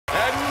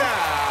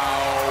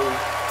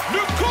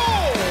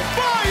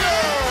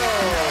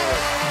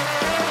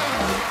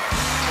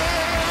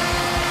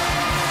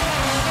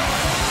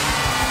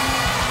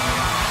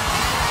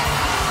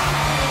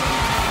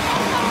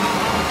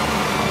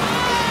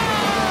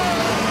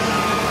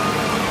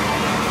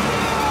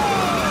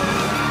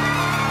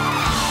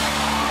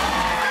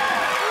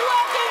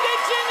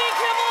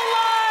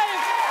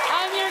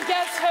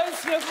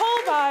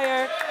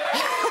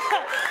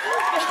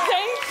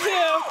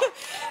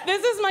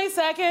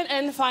second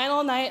and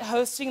final night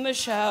hosting the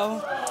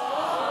show.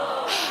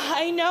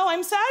 I know,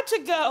 I'm sad to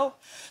go.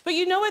 But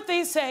you know what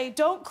they say,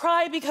 don't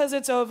cry because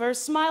it's over,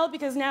 smile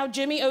because now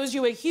Jimmy owes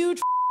you a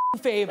huge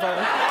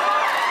favor.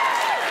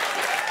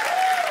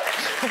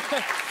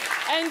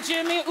 And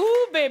Jimmy,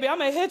 ooh, baby, I'm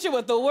gonna hit you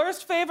with the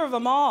worst favor of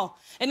them all.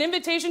 An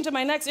invitation to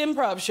my next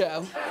improv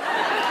show.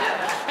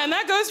 And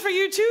that goes for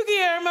you too,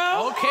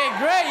 Guillermo. Okay,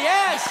 great,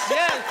 yes.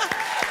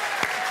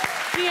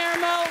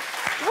 Guillermo,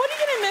 what are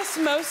you gonna miss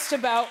most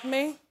about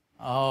me?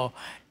 Oh,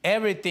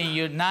 everything.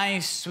 You're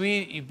nice,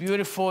 sweet, you're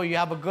beautiful, you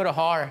have a good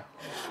heart.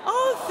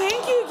 Oh,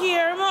 thank you,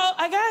 Guillermo.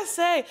 I gotta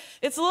say,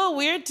 it's a little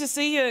weird to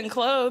see you in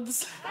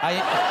clothes. I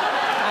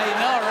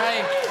know,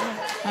 right?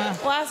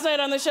 Last night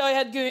on the show, I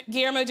had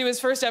Guillermo do his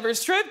first ever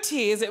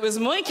striptease. It was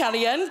muy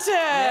caliente.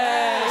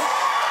 Yes.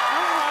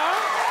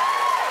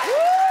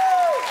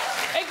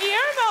 Hey,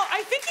 Guillermo,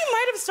 I think you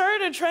might have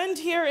started a trend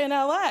here in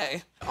LA.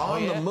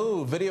 On the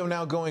move, video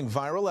now going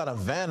viral out of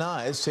Van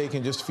Nuys,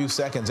 taken just a few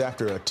seconds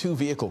after a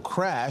two-vehicle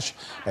crash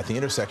at the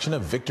intersection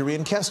of Victory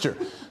and Kester.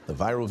 The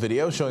viral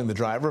video showing the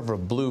driver of a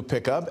blue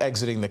pickup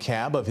exiting the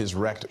cab of his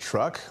wrecked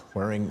truck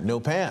wearing no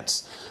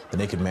pants. The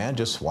naked man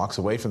just walks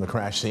away from the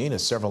crash scene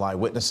as several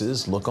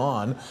eyewitnesses look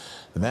on.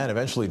 The man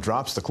eventually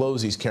drops the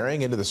clothes he's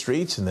carrying into the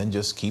streets and then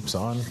just keeps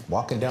on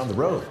walking down the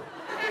road.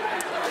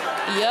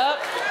 Yep.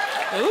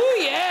 Ooh,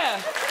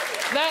 yeah.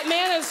 That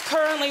man is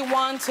currently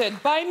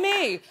wanted by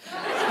me.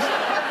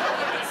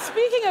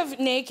 Speaking of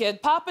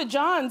naked, Papa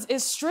John's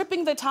is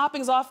stripping the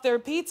toppings off their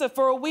pizza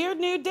for a weird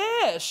new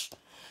dish.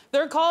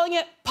 They're calling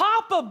it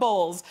Papa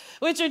Bowls,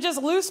 which are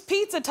just loose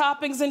pizza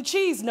toppings and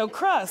cheese, no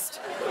crust.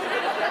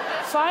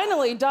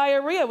 Finally,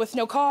 diarrhea with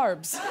no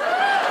carbs.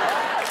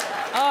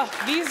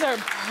 These are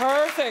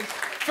perfect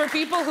for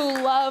people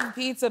who love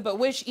pizza but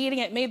wish eating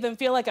it made them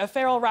feel like a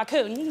feral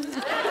raccoon.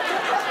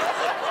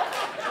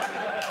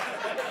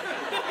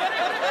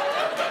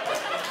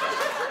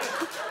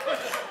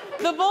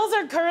 The bowls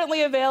are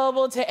currently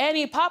available to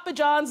any Papa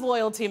John's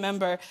loyalty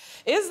member.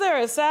 Is there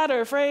a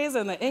sadder phrase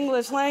in the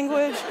English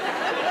language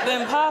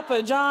than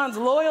Papa John's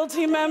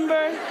loyalty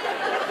member?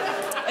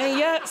 And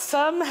yet,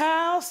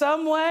 somehow,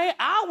 some way,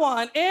 I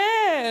want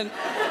in.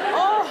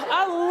 Oh,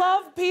 I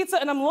love pizza,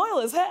 and I'm loyal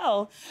as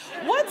hell.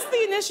 What's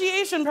the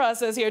initiation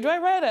process here? Do I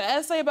write an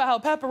essay about how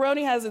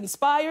pepperoni has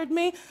inspired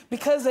me?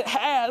 Because it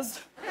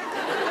has.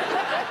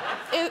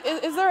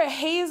 Is there a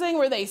hazing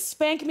where they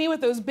spank me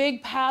with those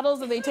big paddles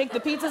that they take the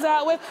pizzas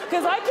out with?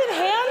 Because I can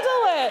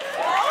handle it.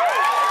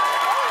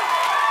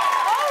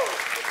 Oh,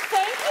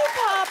 thank you,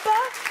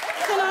 Papa.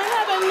 Can I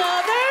have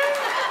another?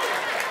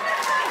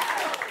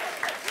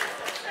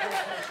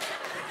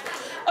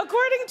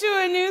 According to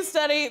a new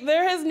study,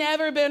 there has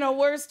never been a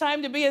worse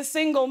time to be a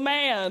single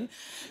man.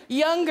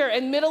 Younger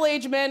and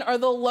middle-aged men are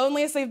the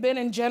loneliest they've been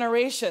in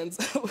generations.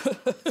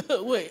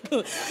 Wait,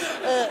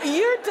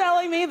 you're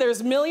telling me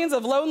there's millions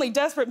of lonely,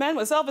 desperate men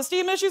with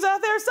self-esteem issues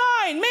out there?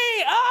 Sign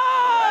me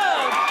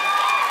up!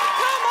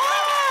 Come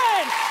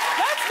on!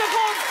 That's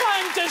Nicole's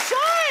time to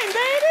shine,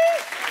 baby!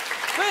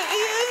 But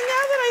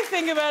now that I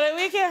think about it,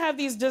 we can't have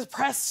these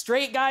depressed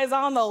straight guys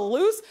on the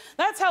loose.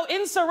 That's how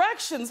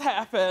insurrections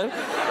happen.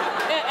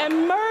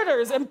 And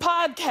murders and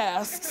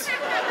podcasts.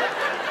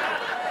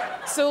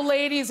 So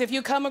ladies, if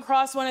you come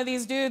across one of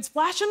these dudes,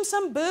 flash him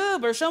some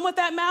boob or show him what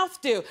that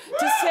mouth do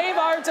to save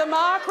our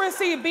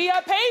democracy. Be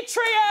a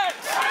patriot!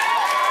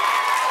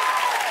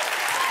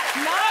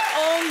 Not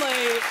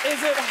only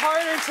is it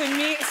harder to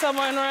meet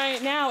someone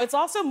right now, it's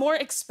also more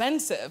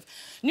expensive.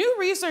 New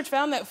research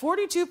found that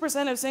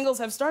 42% of singles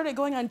have started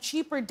going on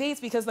cheaper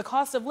dates because the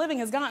cost of living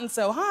has gotten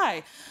so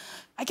high.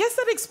 I guess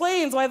that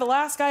explains why the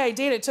last guy I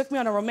dated took me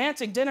on a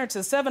romantic dinner to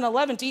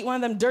 7-Eleven to eat one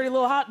of them dirty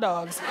little hot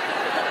dogs.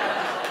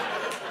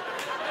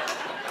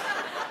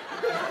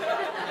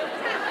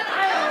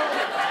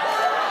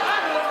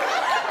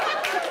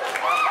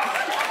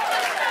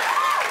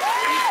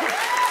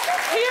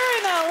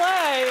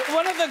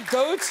 One of the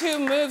go-to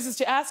moves is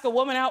to ask a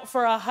woman out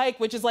for a hike,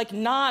 which is like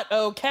not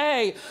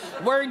okay.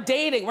 We're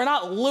dating. We're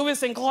not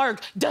Lewis and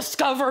Clark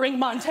discovering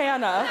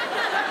Montana.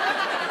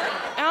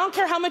 I don't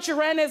care how much your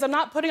rent is. I'm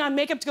not putting on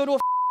makeup to go to a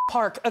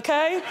park,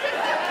 okay?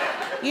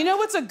 You know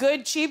what's a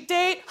good cheap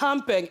date?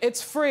 Humping.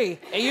 It's free.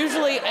 It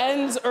usually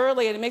ends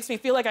early and it makes me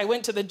feel like I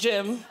went to the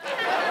gym.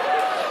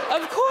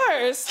 Of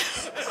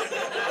course.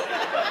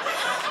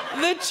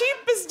 The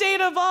cheapest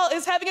date of all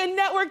is having a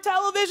network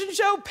television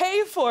show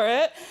pay for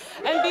it.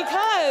 And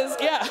because,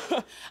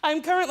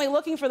 I'm currently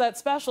looking for that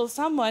special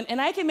someone, and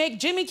I can make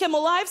Jimmy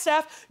Kimmel Live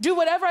staff do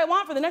whatever I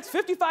want for the next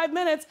 55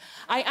 minutes,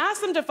 I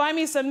asked them to find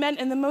me some men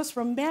in the most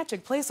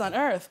romantic place on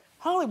earth,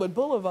 Hollywood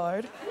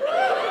Boulevard.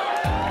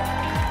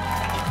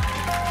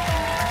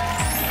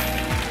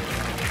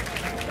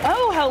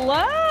 Oh,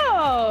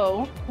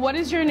 hello. What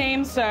is your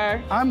name,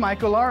 sir? I'm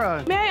Michael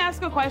Lara. May I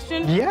ask a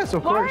question? Yes,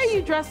 of course. Why are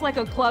you dressed like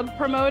a club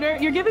promoter?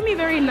 You're giving me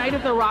very Night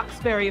at the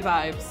Roxbury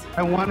vibes.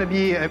 I want to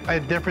be a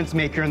difference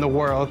maker in the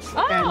world.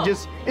 Oh. And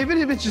just, even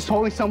if it's just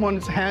holding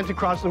someone's hands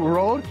across the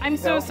road. I'm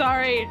so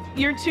sorry.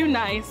 You're too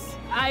nice.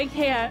 I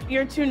can't.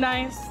 You're too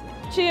nice.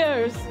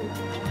 Cheers.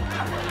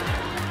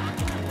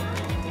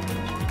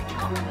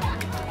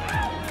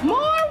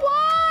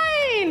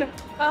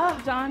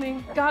 Oh,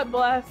 Donnie, God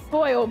bless.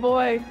 Boy, oh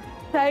boy.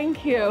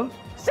 Thank you.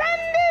 Send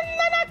in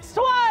the next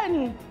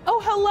one. Oh,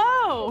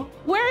 hello.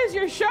 Where is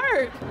your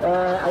shirt?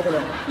 I don't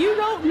know. You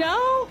don't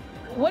know?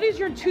 What is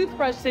your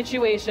toothbrush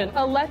situation?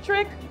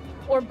 Electric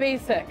or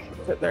basic?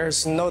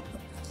 There's no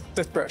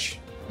toothbrush.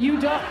 You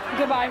don't.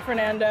 Goodbye,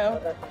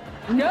 Fernando.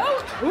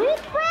 No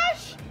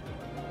toothbrush?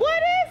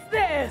 What is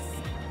this?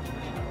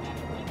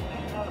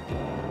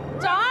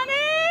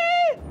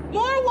 Donnie!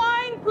 More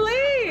wine,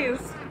 please.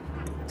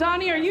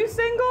 Donnie, are you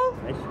single?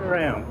 I sure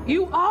am.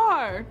 You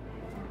are.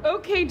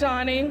 Okay,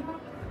 Donnie.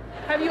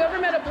 Have you ever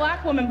met a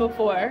black woman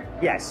before?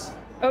 Yes.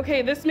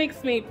 Okay, this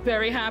makes me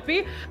very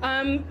happy.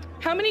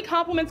 How many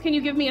compliments can you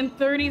give me in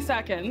 30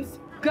 seconds?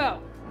 Go.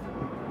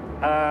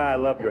 I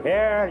love your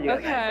hair. You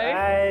got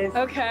nice eyes.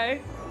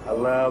 Okay. I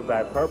love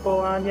that purple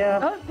on you.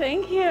 Oh,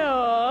 thank you.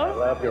 I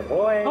love your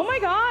voice. Oh my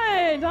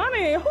God,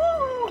 Donnie.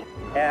 Woo.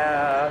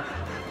 Yeah.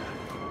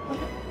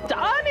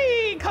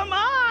 Donnie, come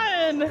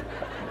on.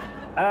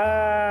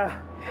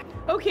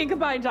 Okay,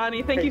 goodbye,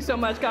 Donnie. Thank you so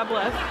much. God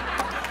bless.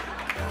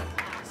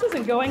 This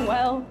isn't going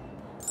well.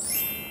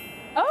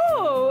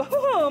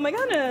 Oh my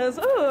goodness.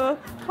 Oh,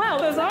 wow,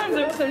 those arms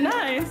are so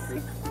nice.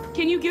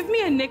 Can you give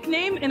me a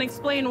nickname and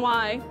explain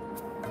why?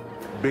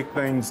 Big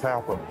things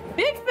happen.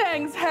 Big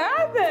things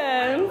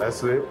happen.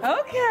 That's it.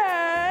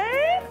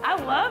 Okay. I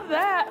love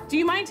that. Do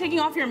you mind taking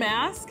off your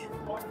mask?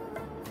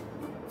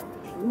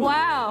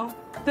 Wow,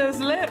 those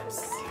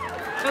lips.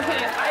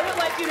 Okay, I would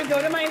like you to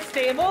go to my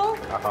stable,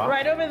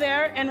 right over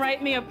there, and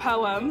write me a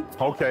poem.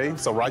 Okay,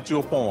 so write you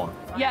a poem.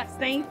 Yes,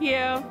 thank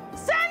you.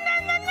 Send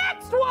in the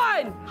next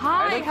one.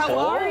 Hi, how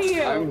are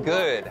you? I'm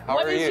good. How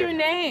are you? What is your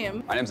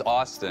name? My name's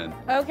Austin.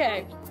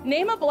 Okay,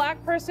 name a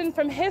black person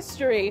from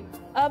history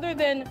other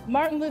than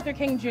Martin Luther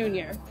King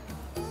Jr.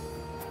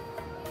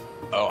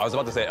 Oh, I was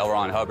about to say L.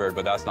 Ron Hubbard,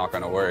 but that's not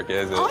gonna work,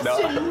 is it?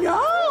 Austin,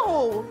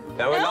 no!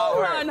 That would not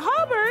work. L. Ron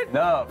Hubbard?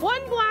 No.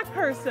 One black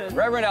person.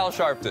 Reverend Al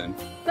Sharpton.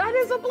 That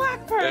is a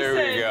black person.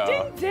 There we go.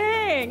 Ding,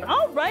 ding.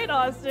 All right,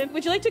 Austin.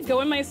 Would you like to go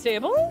in my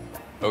stable?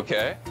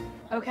 Okay.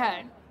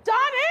 Okay.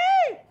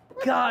 Donnie!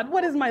 God,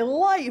 what is my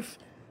life?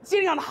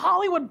 Sitting on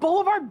Hollywood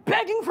Boulevard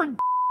begging for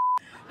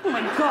Oh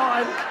my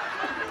God.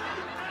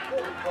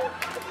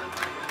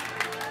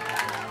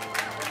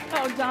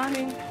 Oh,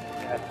 Donnie.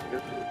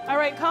 All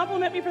right,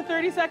 compliment me for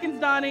 30 seconds,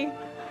 Donnie.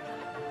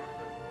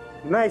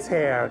 Nice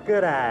hair,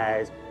 good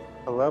eyes.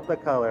 I love the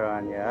color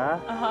on you, huh?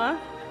 Uh-huh.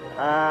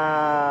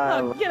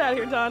 Oh, Get out of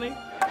here, Donnie.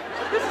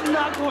 This is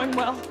not going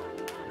well.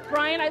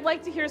 Brian, I'd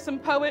like to hear some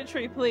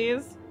poetry,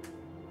 please.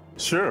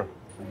 Sure.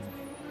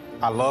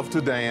 I love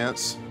to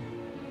dance.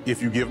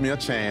 If you give me a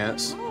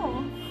chance,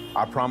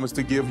 I promise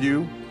to give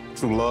you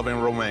true love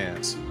and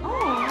romance.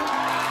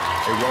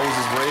 A rose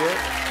is red,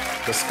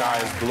 the sky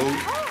is blue.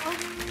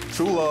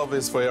 True love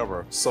is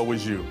forever, so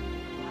is you.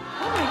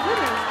 Oh my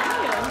goodness,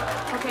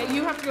 Brian. Okay,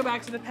 you have to go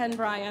back to the pen,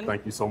 Brian.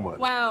 Thank you so much.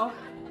 Wow.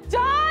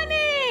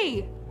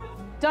 Donnie!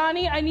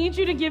 Donnie, I need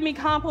you to give me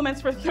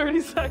compliments for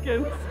 30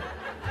 seconds.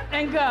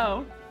 And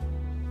go.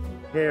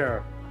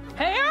 hair.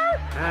 Hair?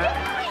 Get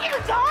out of here,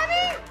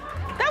 Donnie!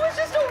 That was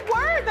just a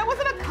word. That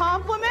wasn't a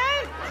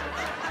compliment.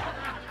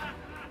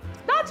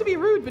 Not to be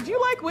rude, but do you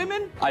like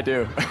women? I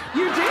do.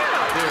 You do?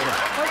 I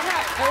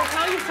Okay, I will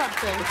tell you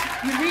something.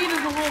 You read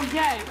as a little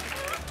gay.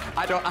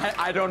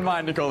 I don't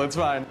mind, Nicole. It's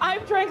fine.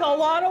 I've drank a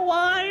lot of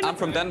wine. I'm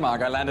from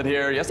Denmark. I landed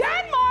here yesterday.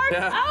 Denmark?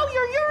 Yeah. Oh,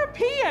 you're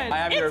European. I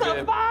am it's European.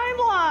 a fine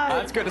line.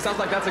 That's good. It sounds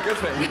like that's a good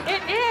thing.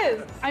 It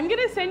is. I'm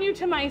gonna send you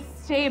to my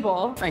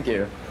stable. Thank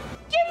you.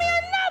 Give me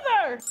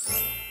another.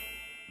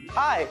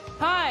 Hi,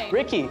 Hi.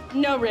 Ricky.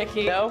 No,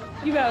 Ricky. No?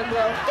 You gotta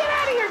go. Get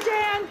out of here,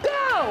 Dan.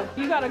 Go.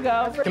 You gotta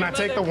go. Can I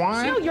take the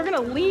wine? No, you're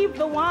gonna leave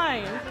the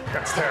wine.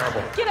 That's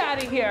terrible. Get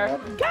out of here.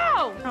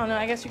 Go. Oh no,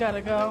 I guess you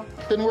gotta go.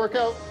 Didn't work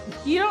out.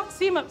 You don't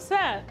seem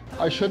upset.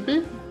 I should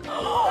be.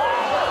 Donnie!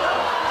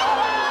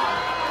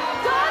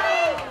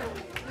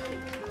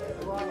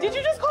 Did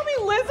you just call me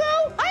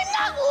Lizzo? I'm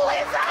not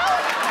Lizzo!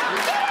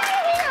 Get out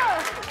of here!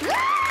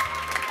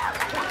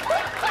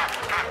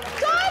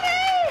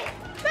 Donnie!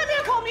 That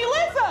man called me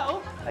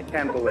Lizzo! I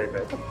can't believe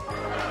it.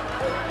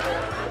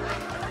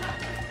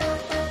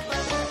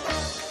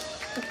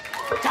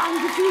 Time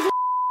to choose.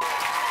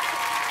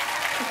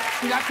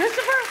 You got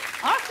Christopher,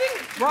 Austin,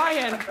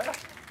 Brian.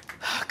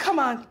 Come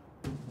on.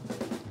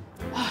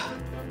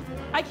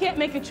 I can't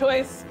make a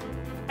choice.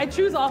 I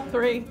choose all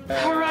three.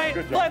 All right,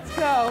 let's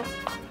go.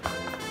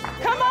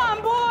 Come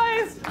on,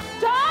 boys.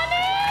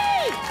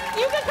 Donnie!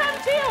 You can come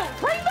too.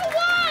 Bring the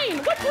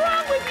wine. What's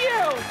wrong with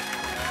you?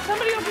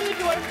 Somebody open the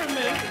door for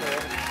me.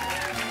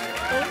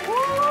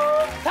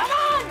 Come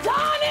on,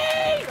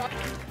 Donnie!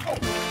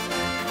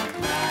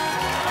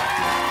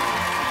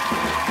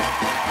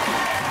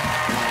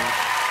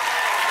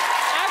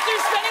 After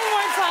spending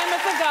more time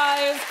with the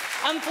guys,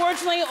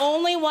 unfortunately,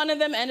 only one of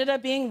them ended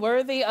up being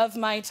worthy of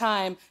my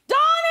time.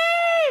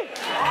 Donnie!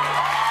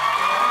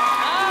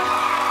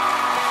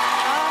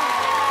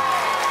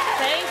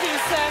 Thank you,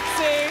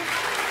 sexy.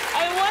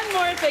 I won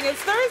one more thing. It's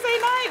Thursday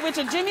night, which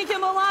at Jimmy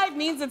Kimmel Live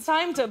means it's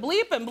time to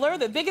bleep and blur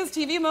the biggest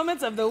TV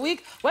moments of the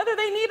week, whether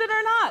they need it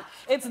or not.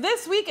 It's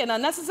This Week in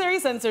Unnecessary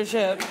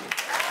Censorship.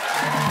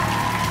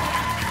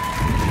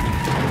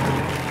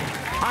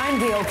 I'm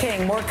Gayle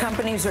King. More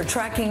companies are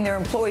tracking their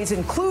employees,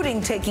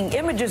 including taking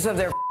images of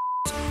their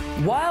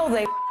while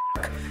they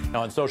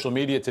On social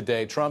media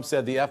today, Trump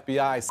said the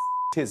FBI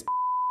his.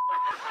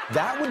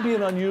 That would be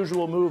an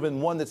unusual move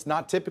and one that's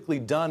not typically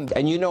done.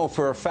 And you know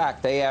for a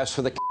fact they asked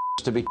for the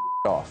to be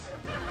off.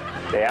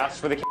 They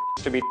asked for the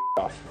to be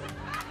off.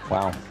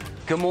 Wow.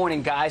 Good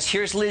morning, guys.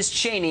 Here's Liz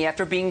Cheney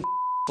after being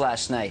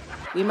last night.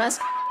 We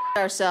must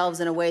ourselves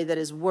in a way that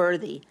is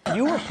worthy.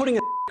 You were putting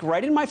a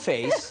right in my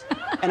face,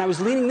 and I was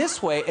leaning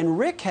this way, and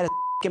Rick had a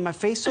in my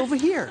face over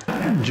here.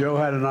 Joe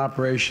had an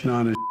operation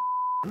on his.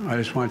 I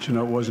just want you to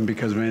know it wasn't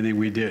because of anything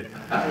we did.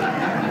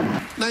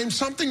 Name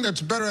something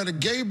that's better at a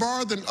gay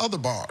bar than other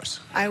bars.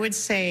 I would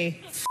say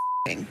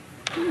f***ing.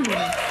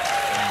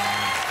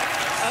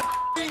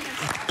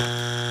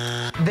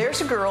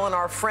 There's a girl in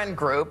our friend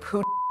group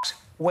who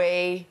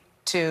way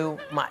too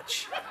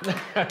much.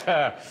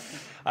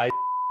 I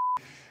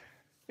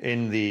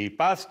in the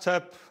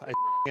bathtub, I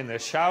in the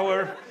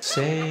shower.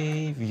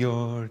 Save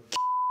your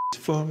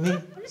for me.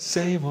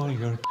 Save all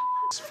your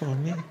for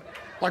me.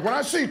 Like when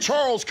I see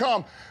Charles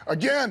come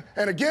again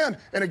and again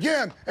and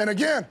again and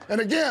again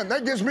and again,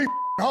 that gives me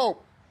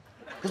hope.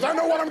 Because I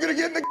know what I'm going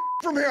to get in the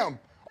from him.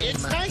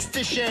 It's nice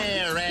to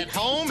share at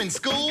home and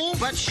school,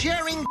 but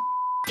sharing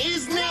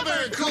is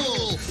never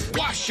cool.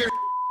 Wash your